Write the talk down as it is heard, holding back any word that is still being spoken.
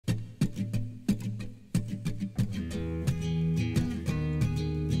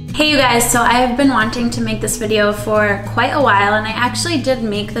Hey you guys, so I've been wanting to make this video for quite a while, and I actually did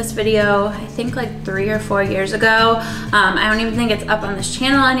make this video I think like 3 or 4 years ago. I don't even think it's up on this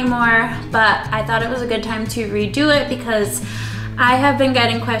channel anymore, but I thought it was a good time to redo it because I have been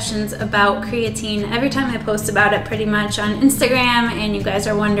getting questions about creatine every time I post about it pretty much on Instagram, and you guys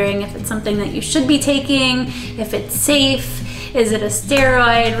are wondering if it's something that you should be taking, if it's safe, is it a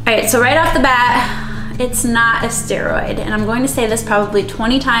steroid? All right, so right off the bat, it's not a steroid, and I'm going to say this probably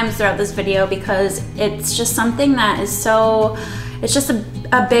 20 times throughout this video because it's just something that is so, it's just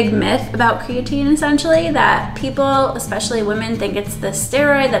a big myth about creatine essentially, that people, especially women, think it's the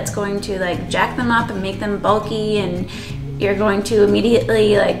steroid that's going to like jack them up and make them bulky, and you're going to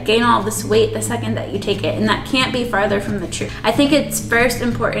immediately like gain all this weight the second that you take it, and that can't be farther from the truth. I think it's first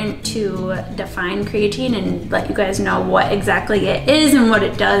important to define creatine and let you guys know what exactly it is and what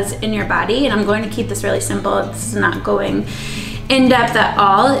it does in your body, and I'm going to keep this really simple. This is not going in depth at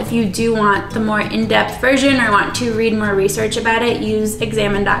all. If you do want the more in-depth version or want to read more research about it, use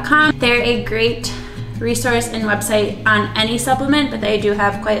examine.com. They're a great resource and website on any supplement, but they do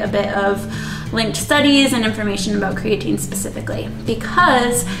have quite a bit of linked studies and information about creatine specifically,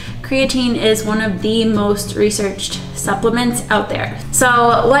 because creatine is one of the most researched supplements out there.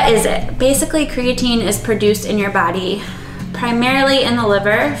 So what is it? Basically, creatine is produced in your body primarily in the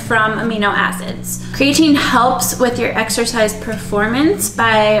liver from amino acids. Creatine helps with your exercise performance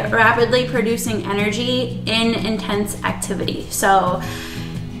by rapidly producing energy in intense activity. So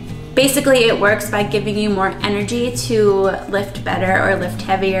basically, it works by giving you more energy to lift better or lift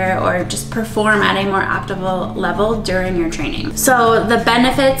heavier or just perform at a more optimal level during your training. So the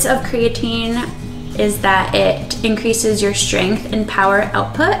benefits of creatine is that it increases your strength and power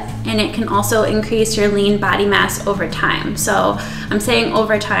output, and it can also increase your lean body mass over time. So I'm saying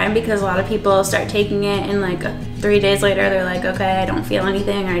over time because a lot of people start taking it and like 3 days later they're like, okay, I don't feel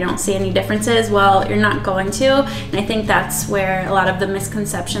anything or I don't see any differences. Well, you're not going to, and I think that's where a lot of the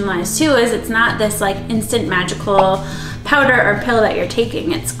misconception lies too, is it's not this like instant magical powder or pill that you're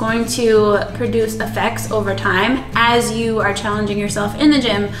taking. It's going to produce effects over time as you are challenging yourself in the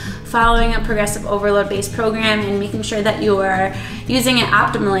gym, following a progressive overload based program and making sure that you are using it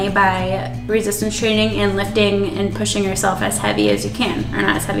optimally by resistance training and lifting and pushing yourself as heavy as you can, or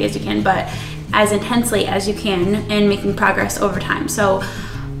not as heavy as you can, but as intensely as you can, and making progress over time. So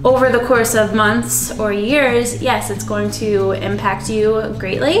over the course of months or years, yes, it's going to impact you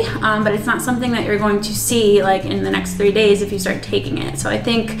greatly, but it's not something that you're going to see like in the next 3 days if you start taking it. So I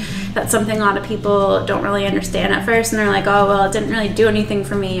think that's something a lot of people don't really understand at first, and they're like, oh, well, it didn't really do anything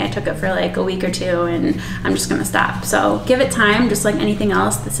for me. I took it for like a week or two and I'm just gonna stop. So give it time, just like anything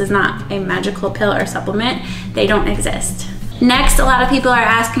else. This is not a magical pill or supplement. They don't exist. Next, a lot of people are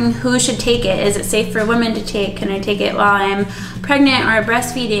asking who should take it. Is it safe for women to take? Can I take it while I'm pregnant or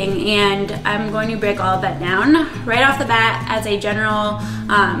breastfeeding? And I'm going to break all of that down. Right off the bat, as a general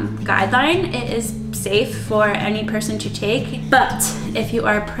guideline, it is safe for any person to take, but if you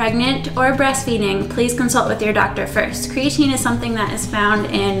are pregnant or breastfeeding, please consult with your doctor first. Creatine is something that is found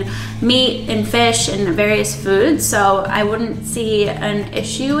in meat and fish and various foods, so I wouldn't see an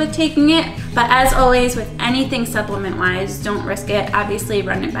issue with taking it, but as always with anything supplement-wise, don't risk it. Obviously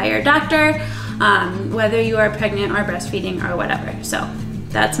run it by your doctor, whether you are pregnant or breastfeeding or whatever. So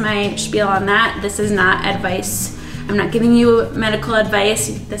that's my spiel on that. This is not advice. I'm not giving you medical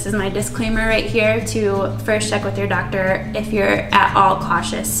advice. This is my disclaimer right here to first check with your doctor if you're at all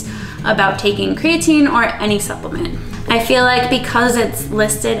cautious about taking creatine or any supplement. I feel like because it's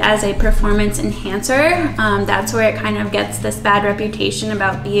listed as a performance enhancer, that's where it kind of gets this bad reputation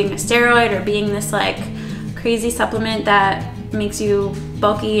about being a steroid or being this like crazy supplement that makes you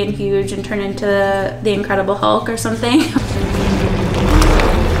bulky and huge and turn into the Incredible Hulk or something.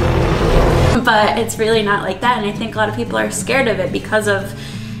 But it's really not like that, and I think a lot of people are scared of it because of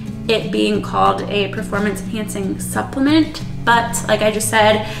it being called a performance enhancing supplement. But like I just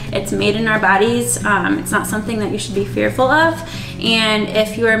said, it's made in our bodies. It's not something that you should be fearful of, and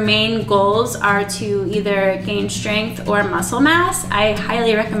if your main goals are to either gain strength or muscle mass, I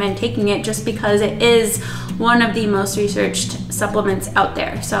highly recommend taking it just because it is one of the most researched supplements out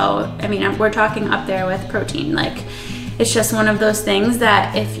there. So I mean, we're talking up there with protein. Like, it's just one of those things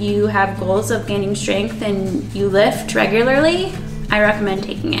that if you have goals of gaining strength and you lift regularly, I recommend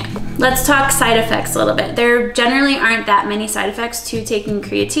taking it. Let's talk side effects a little bit. There generally aren't that many side effects to taking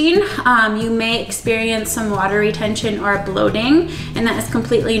creatine. You may experience some water retention or bloating, and that is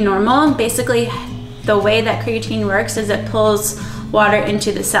completely normal. Basically, the way that creatine works is it pulls water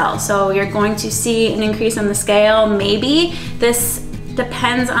into the cell. So you're going to see an increase on the scale, maybe. This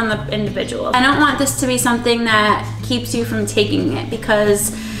depends on the individual. I don't want this to be something that keeps you from taking it,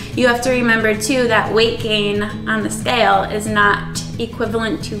 because you have to remember too that weight gain on the scale is not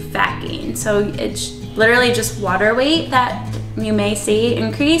equivalent to fat gain. So it's literally just water weight that you may see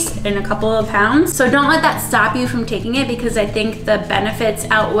increase in a couple of pounds. So don't let that stop you from taking it, because I think the benefits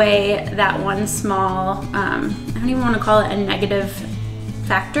outweigh that one small, I don't even want to call it a negative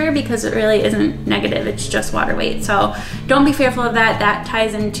factor, because it really isn't negative, it's just water weight. So don't be fearful of that. That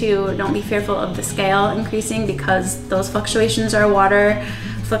ties into don't be fearful of the scale increasing, because those fluctuations are water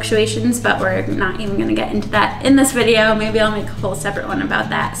fluctuations, but we're not even going to get into that in this video. Maybe I'll make a whole separate one about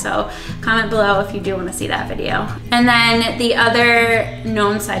that. So comment below if you do want to see that video. And then the other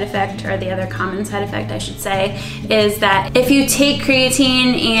known side effect, or the other common side effect I should say, is that if you take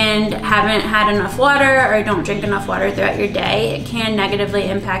creatine and haven't had enough water or don't drink enough water throughout your day, it can negatively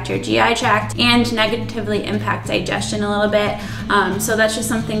impact your GI tract and negatively impact digestion a little bit. So that's just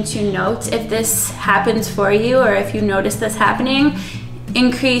something to note. If this happens for you, or if you notice this happening,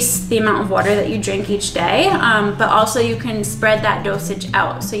 increase the amount of water that you drink each day, but also you can spread that dosage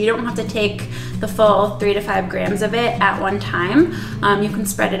out. So you don't have to take the full 3 to 5 grams of it at one time. You can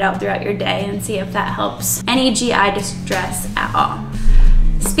spread it out throughout your day and see if that helps any GI distress at all.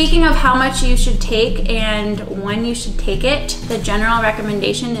 Speaking of how much you should take and when you should take it, the general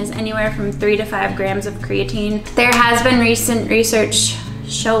recommendation is anywhere from 3 to 5 grams of creatine. There has been recent research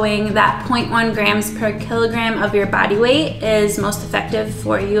showing that 0.1 grams per kilogram of your body weight is most effective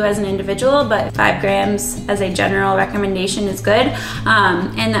for you as an individual, but 5 grams as a general recommendation is good.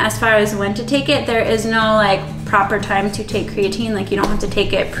 And as far as when to take it, there is no like proper time to take creatine. Like you don't have to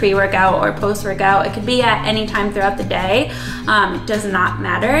take it pre-workout or post-workout. It could be at any time throughout the day. It does not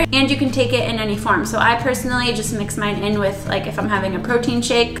matter. And you can take it in any form. So I personally just mix mine in with, like, if I'm having a protein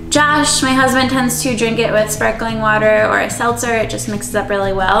shake. Josh, my husband, tends to drink it with sparkling water or a seltzer. It just mixes up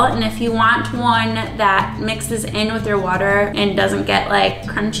really well. And if you want one that mixes in with your water and doesn't get like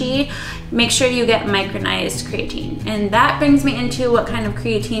crunchy, make sure you get micronized creatine. And that brings me into what kind of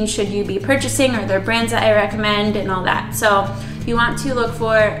creatine should you be purchasing, or their brands that I recommend and all that. So you want to look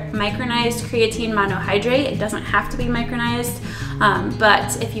for micronized creatine monohydrate. It doesn't have to be micronized,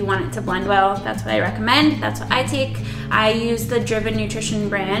 but if you want it to blend well, that's what I recommend. That's what I take. I use the Driven Nutrition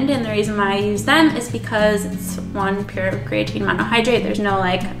brand, and the reason why I use them is because it's one, pure creatine monohydrate. There's no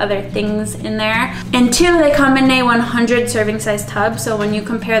like other things in there. And two, they come in a 100 serving size tub. So when you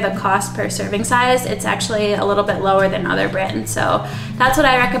compare the cost per serving size, it's actually a little bit lower than other brands. So that's what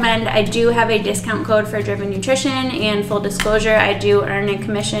I recommend. I do have a discount code for Driven Nutrition, and full disclosure, I do earn a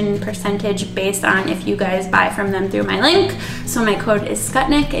commission percentage based on if you guys buy from them through my link. So my code is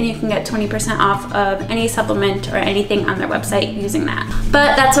Skutnik, and you can get 20% off of any supplement or anything on their website using that.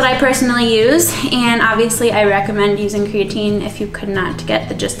 But that's what I personally use, and obviously I recommend using creatine if you could not get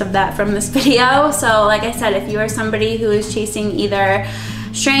the gist of that from this video. So like I said, if you are somebody who is chasing either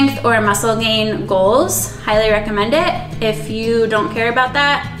strength or muscle gain goals, highly recommend it. If you don't care about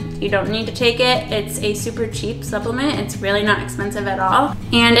that, you don't need to take it. It's a super cheap supplement. It's really not expensive at all.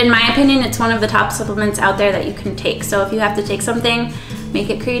 And in my opinion, it's one of the top supplements out there that you can take. So if you have to take something,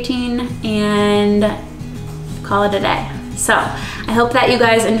 make it creatine and call it a day. So I hope that you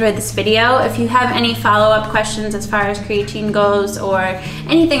guys enjoyed this video. If you have any follow-up questions as far as creatine goes, or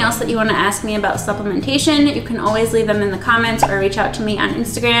anything else that you want to ask me about supplementation, you can always leave them in the comments or reach out to me on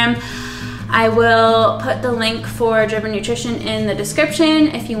Instagram. I will put the link for Driven Nutrition in the description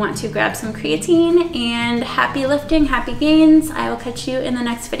if you want to grab some creatine. And happy lifting, happy gains. I will catch you in the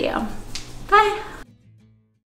next video. Bye.